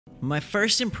My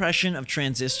first impression of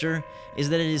Transistor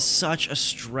is that it is such a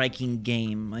striking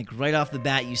game. Like, right off the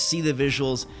bat, you see the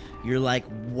visuals, you're like,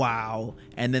 wow,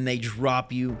 and then they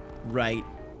drop you right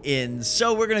in.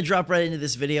 So we're gonna drop right into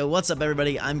this video. What's up,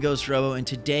 everybody? I'm GhostRobo, and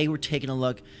today we're taking a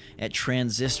look at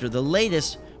Transistor, the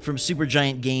latest from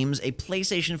Supergiant Games, a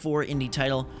PlayStation 4 indie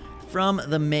title from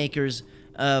the makers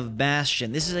of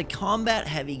Bastion. This is a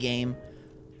combat-heavy game,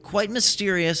 quite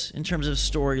mysterious in terms of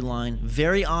storyline,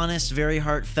 very honest, very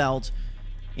heartfelt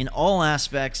in all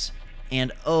aspects,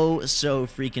 and oh so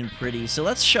freaking pretty. So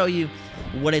let's show you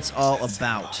what it's all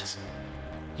about.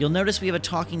 You'll notice we have a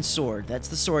talking sword. That's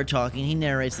the sword talking. He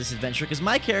narrates this adventure because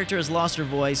my character has lost her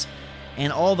voice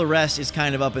and all the rest is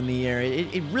kind of up in the air.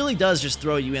 It really does just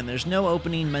throw you in. There's no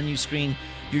opening menu screen.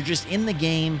 You're just in the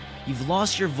game. You've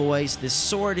lost your voice. This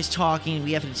sword is talking.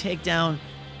 We have to take down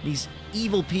these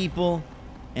evil people.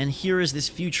 And here is this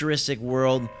futuristic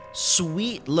world,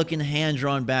 sweet looking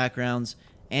hand-drawn backgrounds,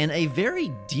 and a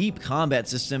very deep combat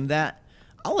system that,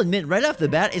 I'll admit right off the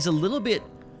bat, is a little bit,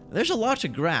 there's a lot to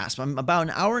grasp. I'm about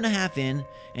an hour and a half in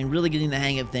and really getting the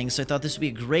hang of things, so I thought this would be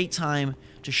a great time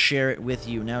to share it with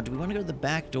you. Now, do we want to go to the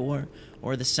back door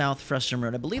or the South Frustum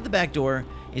Road? I believe the back door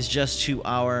is just to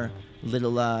our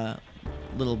little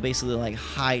basically like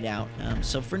hideout.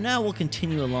 So for now, we'll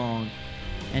continue along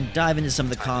and dive into some of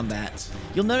the combat.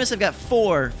 You'll notice I've got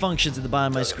 4 functions at the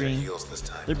bottom of my screen.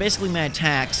 They're basically my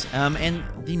attacks, and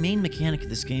the main mechanic of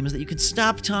this game is that you can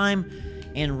stop time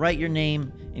and write your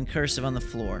name in cursive on the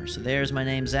floor. So there's my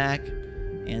name, Zach,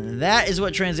 and that is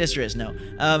what Transistor is. No,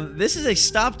 this is a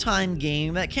stop time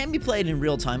game that can be played in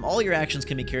real time. All your actions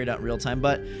can be carried out in real time,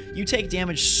 but you take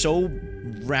damage so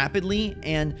rapidly,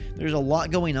 and there's a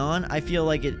lot going on. I feel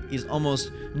like it is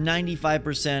almost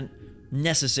 95%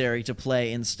 necessary to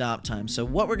play in stop time. So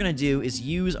what we're going to do is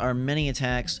use our many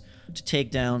attacks to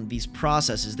take down these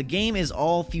processes. The game is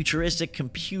all futuristic,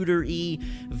 computer-y,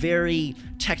 very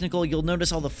technical. You'll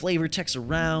notice all the flavor text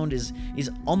around is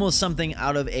almost something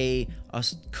out of a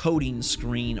coding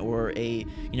screen or a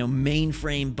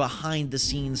mainframe behind the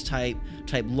scenes type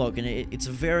look, and it's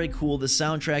very cool. The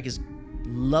soundtrack is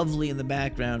lovely in the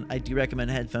background. I do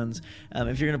recommend headphones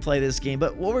if you're going to play this game.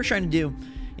 But what we're trying to do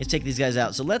is take these guys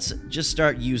out. So let's just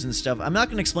start using stuff. I'm not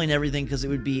going to explain everything because it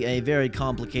would be a very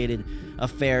complicated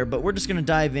affair, but we're just going to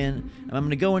dive in. And I'm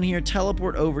going to go in here,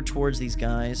 teleport over towards these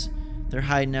guys. They're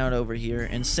hiding out over here,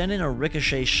 and send in a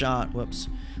ricochet shot. Whoops.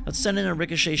 Let's send in a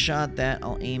ricochet shot that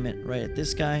I'll aim it right at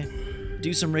this guy.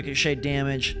 Do some ricochet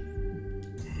damage.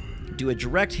 Do a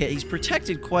direct hit. He's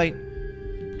protected quite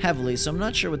heavily, so I'm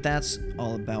not sure what that's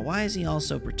all about. Why is he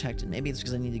also protected? Maybe it's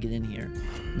because I need to get in here.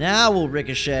 Now we'll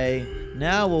ricochet.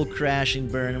 Now we'll crash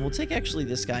and burn, and we'll take actually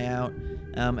this guy out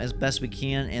as best we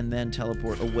can, and then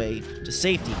teleport away to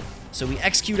safety. So we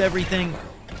execute everything,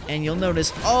 and you'll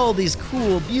notice all these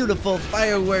cool, beautiful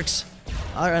fireworks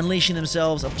are unleashing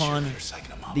themselves upon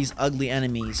these ugly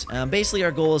enemies. Basically,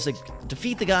 our goal is to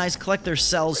defeat the guys, collect their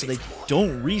cells so they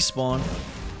don't respawn,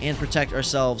 and protect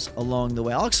ourselves along the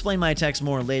way. I'll explain my attacks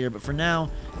more later, but for now,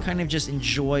 kind of just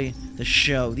enjoy the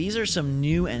show. These are some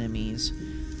new enemies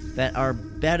that are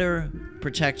better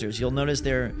protectors. You'll notice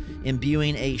they're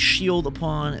imbuing a shield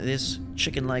upon this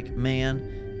chicken-like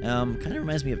man. Kind of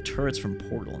reminds me of turrets from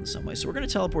Portal in some way. So we're going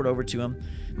to teleport over to him.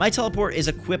 My teleport is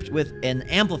equipped with an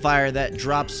amplifier that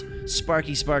drops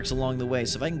sparky sparks along the way.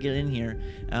 So if I can get in here,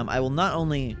 I will not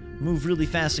only move really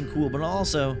fast and cool, but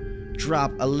also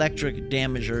drop electric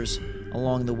damagers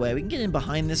along the way. We can get in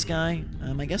behind this guy.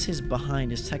 I guess his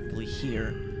behind is technically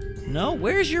here. No,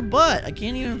 where's your butt? I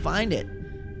can't even find it.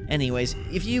 Anyways,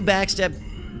 if you backstep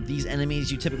these enemies,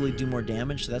 you typically do more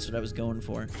damage, so that's what I was going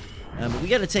for. But we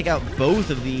got to take out both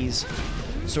of these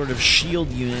sort of shield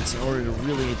units in order to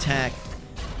really attack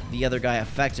the other guy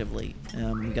effectively.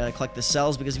 We got to collect the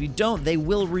cells, because if you don't, they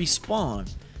will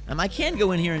respawn. I can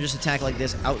go in here and just attack like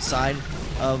this outside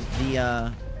of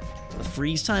the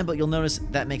freeze time, but you'll notice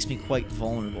that makes me quite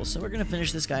vulnerable. So we're going to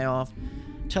finish this guy off,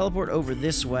 teleport over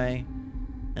this way,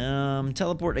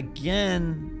 teleport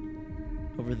again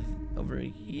over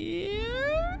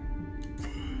here,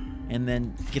 and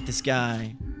then get this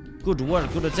guy. Good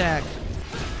work, good attack.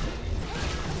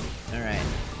 Alright,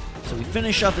 so we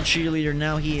finish off the cheerleader.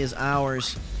 Now he is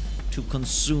ours to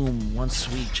consume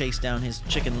once we chase down his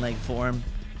chicken leg form.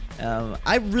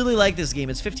 I really like this game.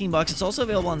 It's 15 bucks. It's also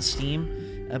available on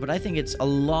Steam, but I think it's a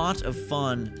lot of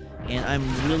fun, and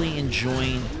I'm really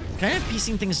enjoying kind of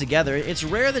piecing things together. It's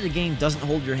rare that a game doesn't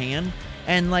hold your hand,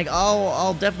 and like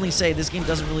I'll definitely say this game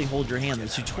doesn't really hold your hand. The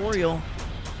tutorial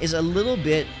is a little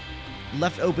bit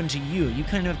left open to you. You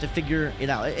kind of have to figure it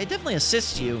out. It definitely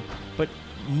assists you, but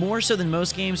more so than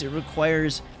most games, it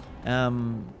requires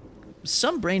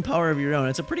some brain power of your own.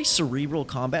 It's a pretty cerebral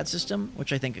combat system,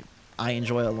 which I think I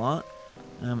enjoy a lot.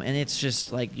 And it's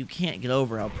just like, you can't get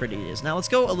over how pretty it is. Now let's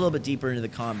go a little bit deeper into the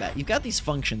combat. You've got these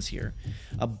functions here,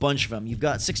 a bunch of them. You've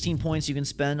got 16 points you can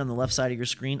spend on the left side of your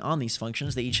screen on these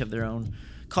functions. They each have their own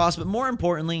cost, but more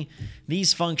importantly,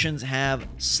 these functions have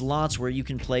slots where you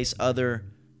can place other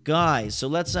guys. So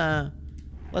let's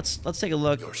take a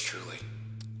look. Yours truly.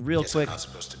 Real quick. I'm not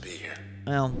supposed to be here.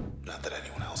 Well, not that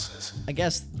anyone else is. I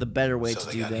guess the better way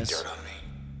to do this dirt on me.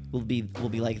 will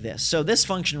be like this. So this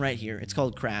function right here, it's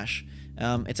called crash.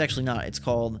 It's actually not. It's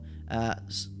called,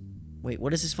 wait,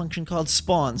 what is this function called?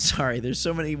 Spawn. Sorry, there's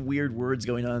so many weird words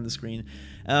going on the screen.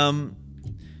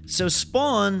 So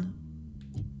spawn,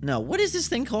 no, what is this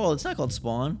thing called? It's not called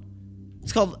spawn.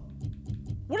 It's called,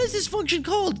 what is this function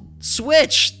called?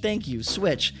 Switch. Thank you,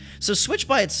 switch. So switch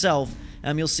by itself,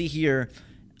 you'll see here,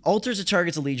 alters a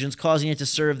target's allegiance, causing it to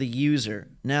serve the user.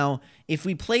 Now, if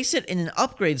we place it in an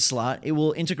upgrade slot, it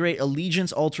will integrate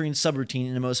allegiance-altering subroutine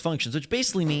into most functions, which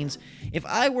basically means if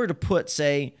I were to put,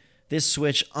 say, this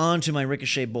switch onto my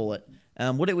ricochet bullet,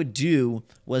 what it would do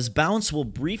was bounce will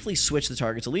briefly switch the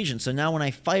target's allegiance. So now when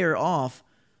I fire off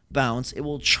bounce, it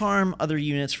will charm other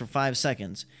units for 5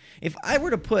 seconds. If I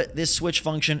were to put this switch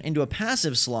function into a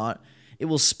passive slot, it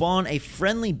will spawn a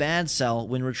friendly bad cell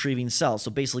when retrieving cells.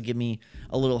 So basically give me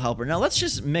a little helper. Now let's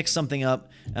just mix something up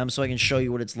so I can show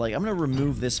you what it's like. I'm going to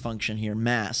remove this function here,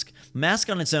 mask. Mask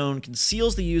on its own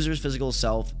conceals the user's physical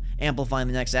self, amplifying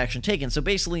the next action taken. So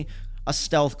basically a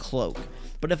stealth cloak.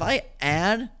 But if I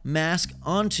add mask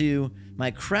onto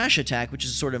my crash attack, which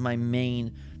is sort of my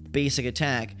main basic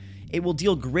attack, it will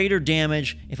deal greater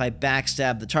damage if I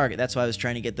backstab the target. That's why I was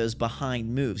trying to get those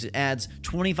behind moves. It adds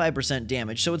 25%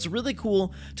 damage. So it's really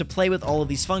cool to play with all of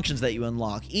these functions that you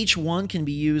unlock. Each one can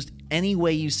be used any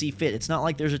way you see fit. It's not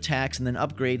like there's attacks and then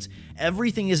upgrades.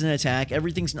 Everything is an attack.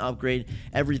 Everything's an upgrade.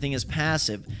 Everything is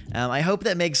passive. I hope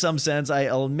that makes some sense.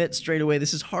 I'll admit straight away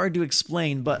this is hard to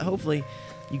explain, but hopefully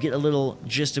you get a little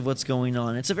gist of what's going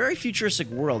on. It's a very futuristic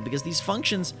world because these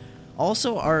functions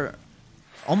also are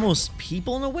almost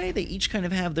people in a way. They each kind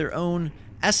of have their own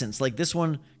essence. Like this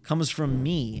one comes from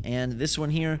me, and this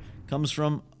one here comes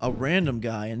from a random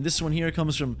guy, and this one here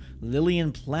comes from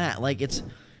Lillian Platt. Like it's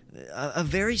a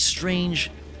very strange,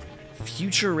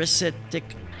 futuristic,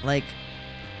 like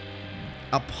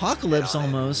apocalypse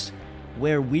almost,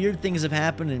 where weird things have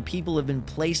happened and people have been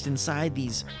placed inside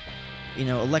these, you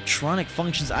know, electronic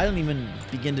functions. I don't even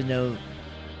begin to know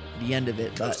the end of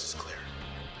it, but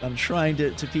I'm trying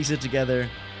to piece it together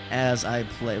as I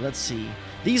play. Let's see.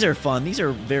 These are fun. These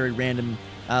are very random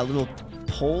little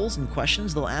polls and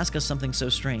questions. They'll ask us something so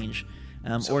strange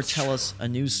or tell us a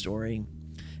news story.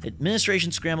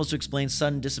 Administration scrambles to explain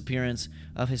sudden disappearance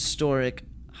of historic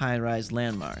high-rise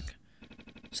landmark.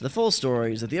 So the full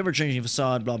story is that the ever-changing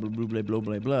facade, blah, blah, blah, blah, blah,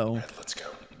 blah, blah. All right, let's go.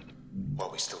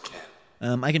 While we still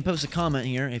can. I can post a comment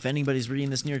here. If anybody's reading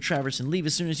this near Traverse, and leave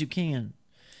as soon as you can.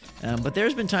 But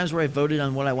there's been times where I voted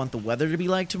on what I want the weather to be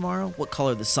like tomorrow, what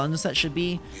color the sunset should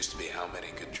be. Used to be how many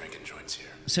good drinking joints here.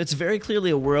 So it's very clearly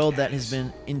a world that has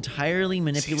been entirely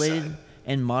manipulated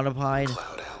and modified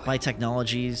by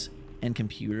technologies and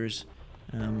computers.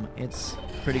 It's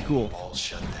pretty cool. All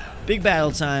shut down. Big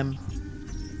battle time.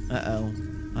 Uh-oh.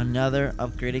 Another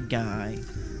upgraded guy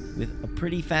with a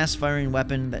pretty fast-firing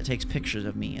weapon that takes pictures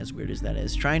of me, as weird as that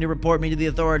is, trying to report me to the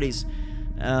authorities.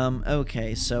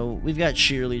 Okay, so we've got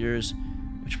cheerleaders,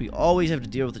 which we always have to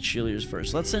deal with the cheerleaders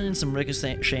first. Let's send in some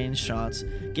ricocheting shots,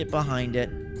 get behind it,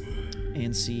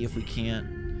 and see if we can't.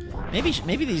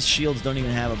 Maybe these shields don't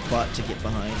even have a butt to get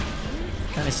behind.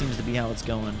 Kind of seems to be how it's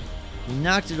going. We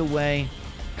knocked it away,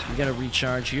 so we gotta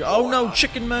recharge here. Oh no,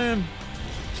 Chicken Man!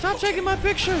 Stop taking my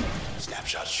picture!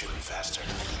 Snapshots shooting faster.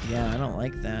 Yeah, I don't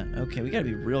like that. Okay, we gotta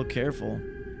be real careful.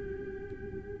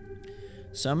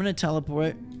 So I'm gonna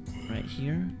teleport right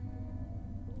here.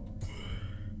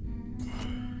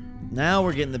 Now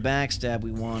we're getting the backstab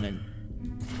we wanted.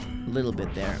 A little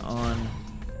bit there on.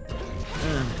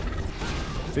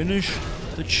 Finish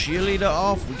the cheerleader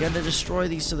off. We gotta destroy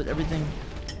these so that everything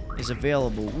is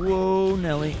available. Whoa,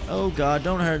 Nelly. Oh god,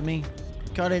 don't hurt me.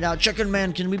 Cut it out. Chicken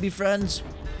Man, can we be friends?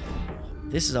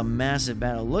 This is a massive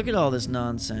battle. Look at all this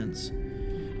nonsense.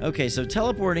 Okay, so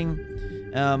teleporting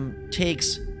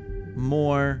takes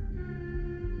more,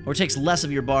 or takes less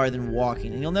of your bar than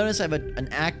walking. And you'll notice I have an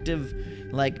active,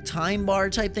 like, time bar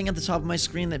type thing at the top of my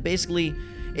screen that basically,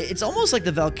 it's almost like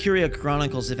the Valkyria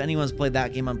Chronicles, if anyone's played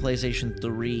that game on PlayStation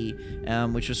 3,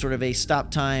 which was sort of a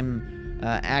stop-time,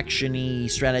 action-y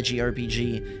strategy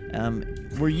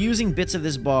RPG. We're using bits of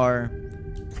this bar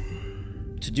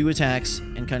to do attacks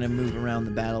and kind of move around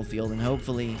the battlefield, and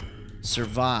hopefully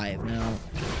survive. Now,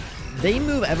 they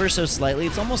move ever so slightly.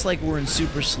 It's almost like we're in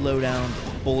super slow down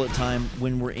bullet time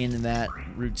when we're in that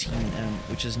routine,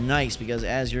 which is nice because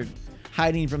as you're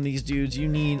hiding from these dudes, you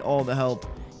need all the help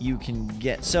you can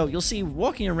get. So you'll see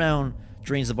walking around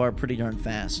drains the bar pretty darn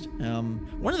fast.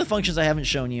 One of the functions I haven't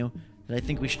shown you that I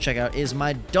think we should check out is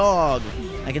my dog.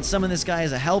 I can summon this guy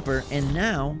as a helper, and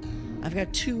now I've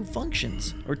got two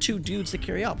functions, or two dudes that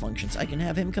carry out functions. I can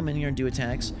have him come in here and do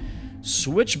attacks,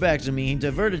 switch back to me,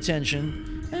 divert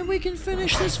attention, and we can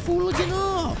finish this fooligan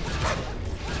off.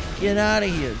 Get out of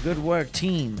here. Good work,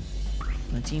 team.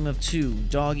 A team of two,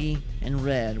 Doggy and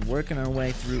Red, working our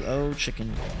way through. Oh,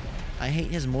 chicken. I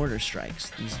hate his mortar strikes.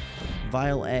 These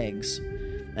vile eggs.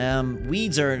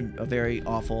 Weeds are a very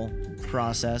awful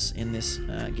process in this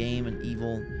game, an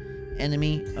evil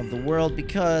enemy of the world,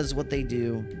 because what they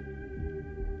do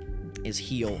is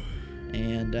heal.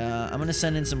 And I'm going to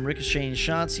send in some ricocheting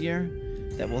shots here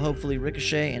that will hopefully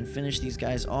ricochet and finish these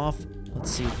guys off.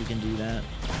 Let's see if we can do that.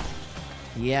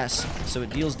 Yes, so it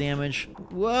deals damage.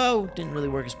 Whoa, didn't really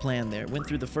work as planned there. Went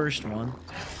through the first one,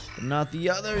 but not the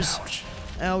others. Ouch.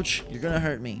 Ouch, you're gonna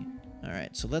hurt me.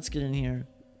 Alright, so let's get in here.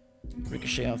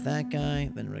 Ricochet off that guy,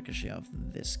 then ricochet off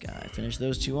this guy. Finish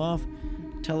those two off.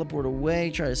 Teleport away,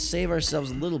 try to save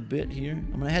ourselves a little bit here.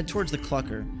 I'm gonna head towards the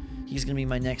Clucker. He's gonna be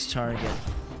my next target.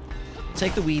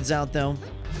 Take the weeds out, though.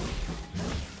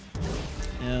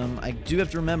 I do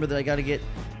have to remember that I gotta get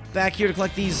back here to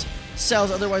collect these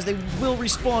cells, otherwise they will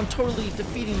respawn, totally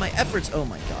defeating my efforts. Oh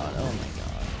my god, oh my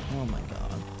god, oh my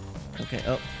god. Okay,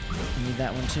 oh, I need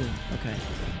that one too. Okay.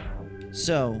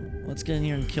 So, let's get in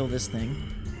here and kill this thing.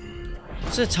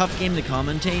 It's a tough game to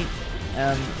commentate.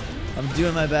 I'm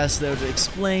doing my best, though, to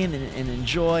explain and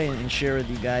enjoy and share with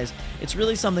you guys. It's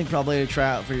really something probably to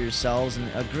try out for yourselves, and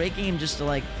a great game just to,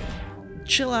 like,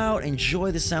 chill out,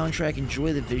 enjoy the soundtrack,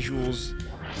 enjoy the visuals,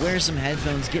 wear some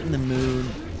headphones, get in the mood.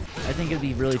 I think it'd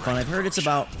be really fun. I've heard it's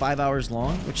about 5 hours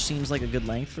long, which seems like a good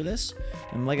length for this.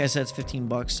 And like I said, it's 15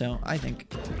 bucks, so I think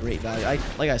great value.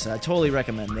 Like I said, I totally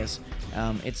recommend this.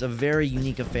 It's a very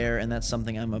unique affair, and that's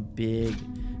something I'm a big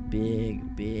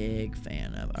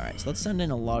fan of. Alright, so let's send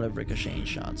in a lot of ricocheting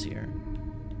shots here.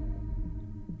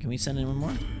 Can we send in one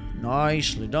more?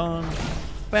 Nicely done.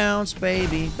 Bounce,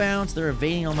 baby, bounce. They're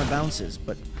evading all my bounces,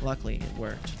 but luckily it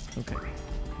worked. Okay.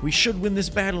 We should win this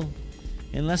battle.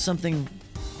 Unless something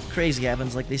crazy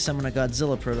happens, like they summon a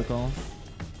Godzilla protocol.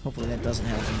 Hopefully that doesn't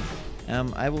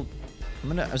happen. I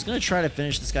was gonna try to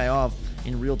finish this guy off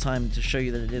in real time to show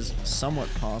you that it is somewhat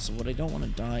possible, but I don't want to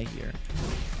die here.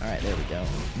 Alright, there we go.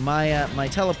 My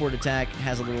teleport attack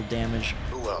has a little damage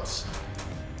Who else?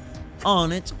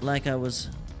 on it, like I was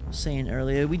saying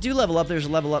earlier. We do level up. There's a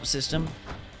level up system,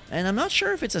 and I'm not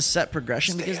sure if it's a set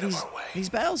progression because these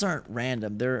battles aren't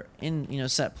random. They're in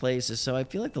set places, so I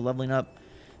feel like the leveling up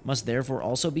must therefore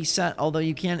also be set, although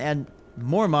you can add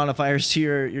more modifiers to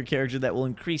your character that will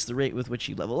increase the rate with which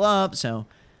you level up. So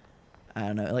I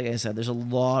don't know. Like I said, there's a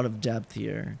lot of depth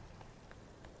here.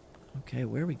 Okay,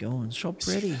 where are we going? So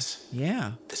pretty. This?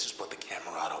 Yeah. This is what the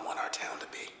Camerata want our town to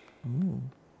be. Ooh.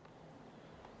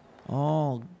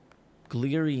 All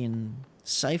bleary and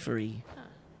ciphery.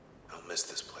 I'll miss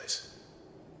this place.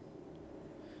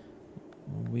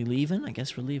 Are we leaving? I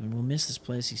guess we're leaving. We'll miss this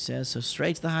place, he says. So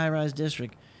straight to the high-rise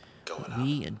district. Going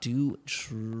We do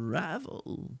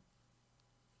travel.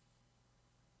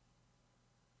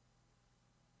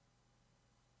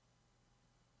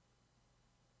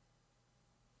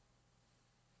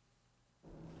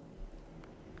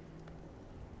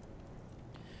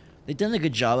 They've done a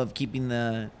good job of keeping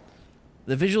the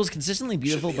visuals consistently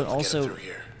beautiful, but also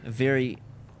very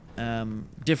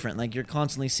different. Like, you're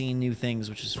constantly seeing new things,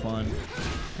 which is fun.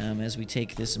 As we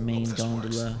take this main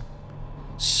gondola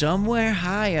somewhere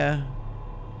higher,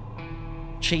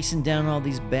 chasing down all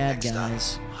these bad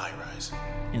guys, high rise,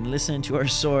 and listening to our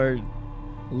sword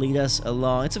lead us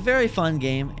along. It's a very fun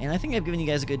game, and I think I've given you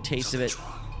guys a good taste of it.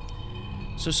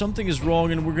 So something is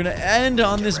wrong, and we're gonna end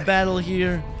on this battle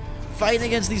here, fighting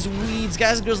against these weeds.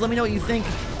 Guys and girls, let me know what you think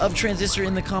of Transistor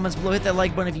in the comments below. Hit that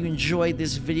like button if you enjoyed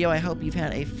this video. I hope you've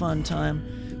had a fun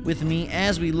time with me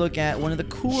as we look at one of the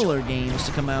cooler games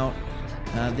to come out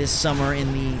this summer, in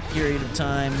the period of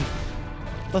time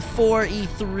before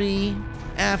E3,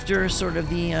 after sort of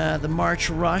the March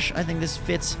rush. I think this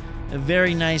fits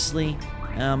very nicely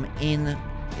in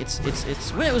it's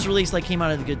when it was released, like, came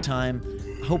out at a good time.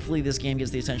 Hopefully this game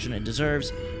gets the attention it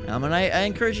deserves, and I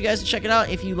encourage you guys to check it out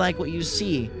if you like what you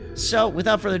see. So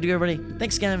without further ado, everybody,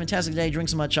 thanks again. Have a fantastic day. Drink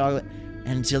some hot chocolate,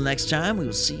 and until next time, we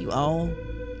will see you all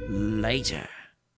later.